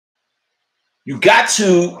You got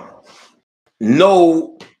to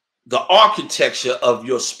know the architecture of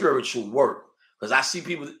your spiritual work. Because I see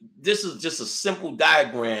people, this is just a simple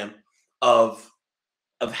diagram of,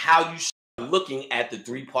 how you start looking at the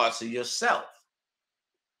three parts of yourself.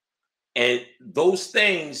 And those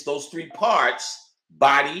things, those three parts,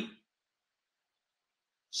 body,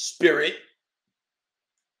 spirit,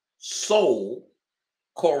 soul,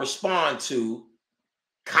 correspond to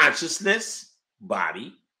consciousness,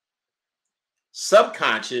 body,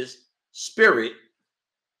 subconscious, spirit,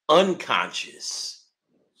 unconscious,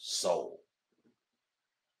 soul.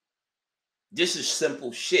 This is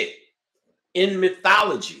simple shit. In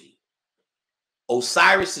mythology,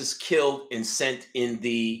 Osiris is killed and sent in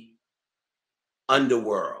the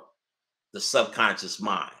underworld, the subconscious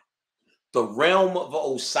mind. The realm of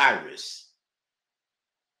Osiris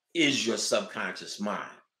is your subconscious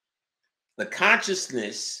mind. The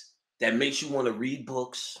consciousness that makes you want to read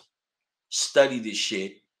books, study this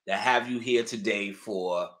shit, that have you here today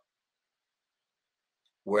for,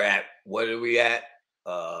 what are we at?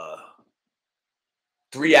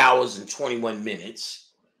 3 hours and 21 minutes.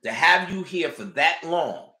 To have you here for that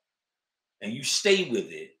long and you stay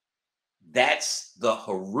with it, that's the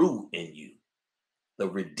Haru in you, the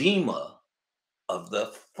redeemer of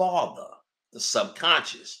the Father, the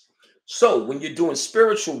subconscious. So when you're doing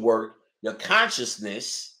spiritual work, your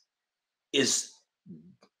consciousness is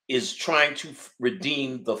trying to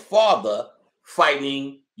redeem the Father,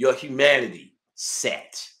 fighting your humanity,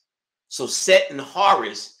 Set. So Set and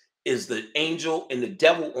Horus is the angel and the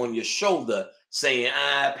devil on your shoulder saying,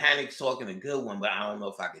 Panic's talking a good one, but I don't know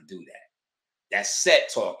if I could do that. That's Set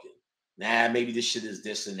talking. Nah, maybe this shit is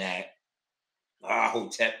this and that.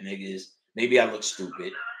 Hotep niggas. Maybe I look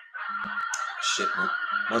stupid. Shit,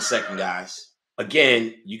 1 second, guys.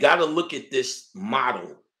 Again, you got to look at this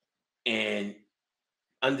model and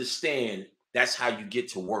understand that's how you get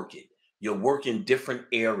to work it. You're working different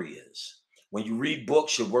areas. When you read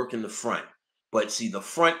books, you're working the front. But see, the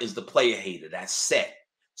front is the player hater. That's Set.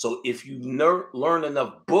 So if you learn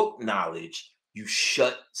enough book knowledge, you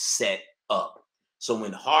shut Set up. So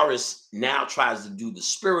when Horus now tries to do the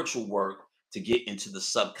spiritual work to get into the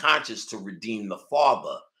subconscious to redeem the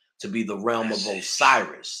Father, to be the realm of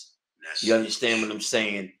Osiris, you understand what I'm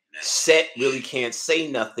saying? Set really can't say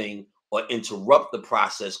nothing or interrupt the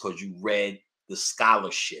process because you read the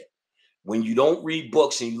scholarship. When you don't read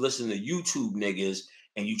books and you listen to YouTube niggas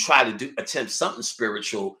and you try to attempt something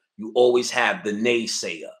spiritual, you always have the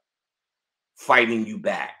naysayer fighting you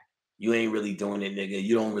back. You ain't really doing it, nigga.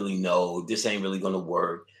 You don't really know. This ain't really gonna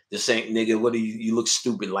work. This ain't, nigga, what do you look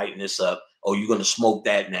stupid lighting this up? Oh, you're gonna smoke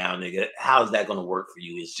that now, nigga. How's that gonna work for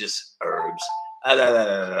you? It's just herbs.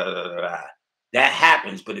 That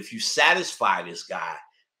happens, but if you satisfy this guy,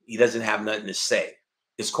 he doesn't have nothing to say.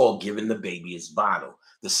 It's called giving the baby his bottle.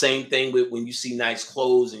 The same thing with when you see nice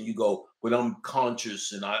clothes and you go, but I'm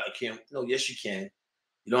conscious and I can't. No, yes, you can.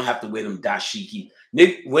 You don't have to wear them dashiki.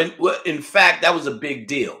 In fact, that was a big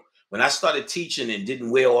deal. When I started teaching and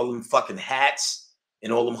didn't wear all them fucking hats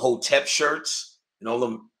and all them Hotep shirts and all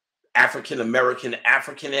them African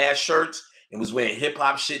ass shirts and was wearing hip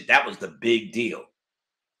hop shit, that was the big deal.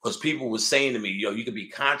 Because people were saying to me, yo, you could be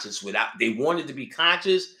conscious without, they wanted to be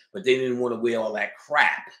conscious, but they didn't want to wear all that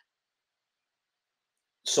crap.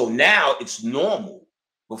 So now it's normal.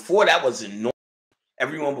 Before that wasn't normal.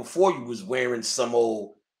 Everyone before you was wearing some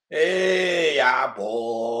old, hey,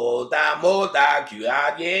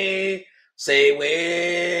 say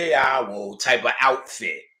where type of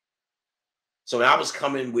outfit. So when I was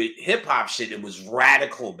coming with hip hop shit, it was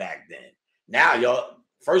radical back then. Now, y'all,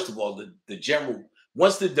 first of all, the general,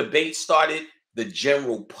 once the debate started, the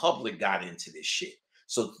general public got into this shit.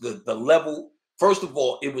 So the level, first of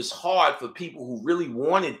all, it was hard for people who really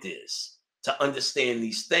wanted this to understand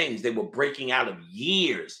these things. They were breaking out of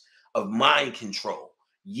years of mind control,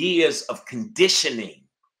 years of conditioning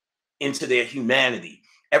into their humanity.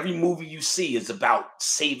 Every movie you see is about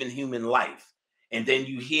saving human life. And then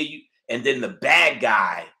and then the bad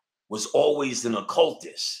guy was always an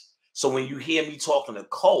occultist. So when you hear me talking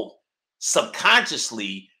occult,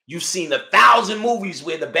 subconsciously, you've seen 1,000 movies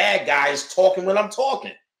where the bad guy is talking when I'm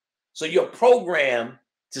talking. So you're programmed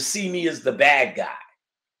to see me as the bad guy.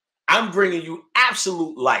 I'm bringing you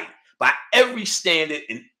absolute light by every standard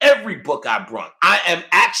in every book I brought. I am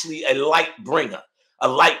actually a light bringer, a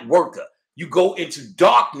light worker. You go into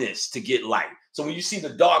darkness to get light. So when you see the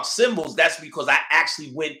dark symbols, that's because I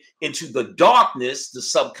actually went into the darkness, the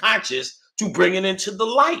subconscious, to bring it into the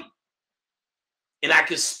light. And I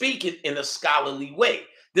can speak it in a scholarly way.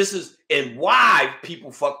 This is and why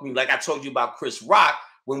people fuck me. Like I told you about Chris Rock,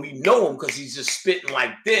 when we know him because he's just spitting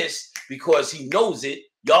like this, because he knows it.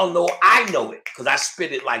 Y'all know I know it because I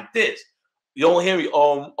spit it like this. You don't hear me?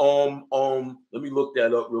 Let me look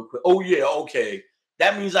that up real quick. Oh yeah, okay.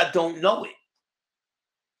 That means I don't know it.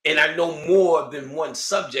 And I know more than one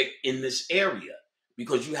subject in this area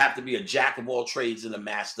because you have to be a jack of all trades and a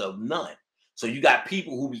master of none. So you got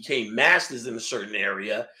people who became masters in a certain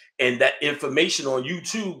area, and that information on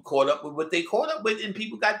YouTube caught up with what they caught up with, and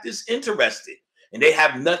people got disinterested, and they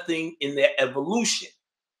have nothing in their evolution.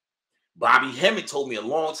 Bobby Hemmett told me a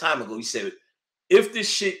long time ago, he said, if this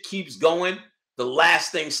shit keeps going, the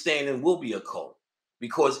last thing standing will be a cult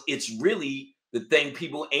because it's really the thing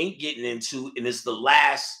people ain't getting into, and it's the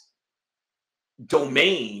last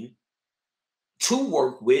domain to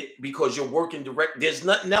work with because you're working direct. There's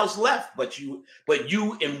nothing else left but you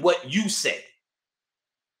and what you say.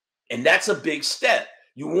 And that's a big step.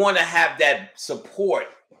 You want to have that support,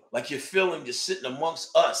 like you're feeling you're sitting amongst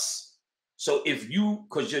us. So if you,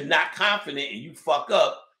 because you're not confident and you fuck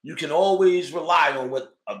up, you can always rely on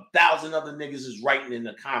what 1,000 other niggas is writing in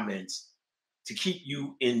the comments to keep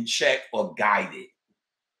you in check or guided.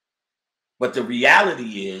 But the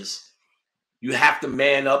reality is you have to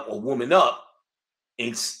man up or woman up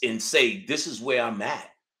and say, this is where I'm at.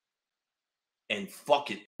 And fuck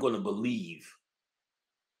it, I'm going to believe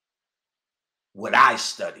what I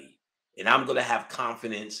study. And I'm going to have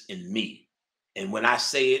confidence in me. And when I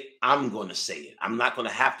say it, I'm going to say it. I'm not going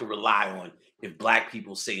to have to rely on if black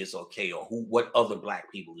people say it's okay or what other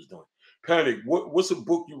black people is doing. Panic, what's a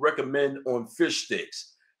book you recommend on fish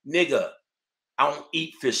sticks? Nigga, I don't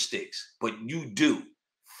eat fish sticks, but you do.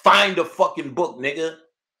 Find a fucking book, nigga.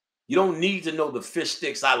 You don't need to know the fish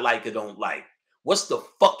sticks I like or don't like. What's the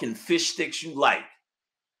fucking fish sticks you like?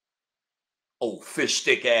 Oh, fish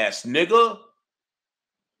stick ass nigga.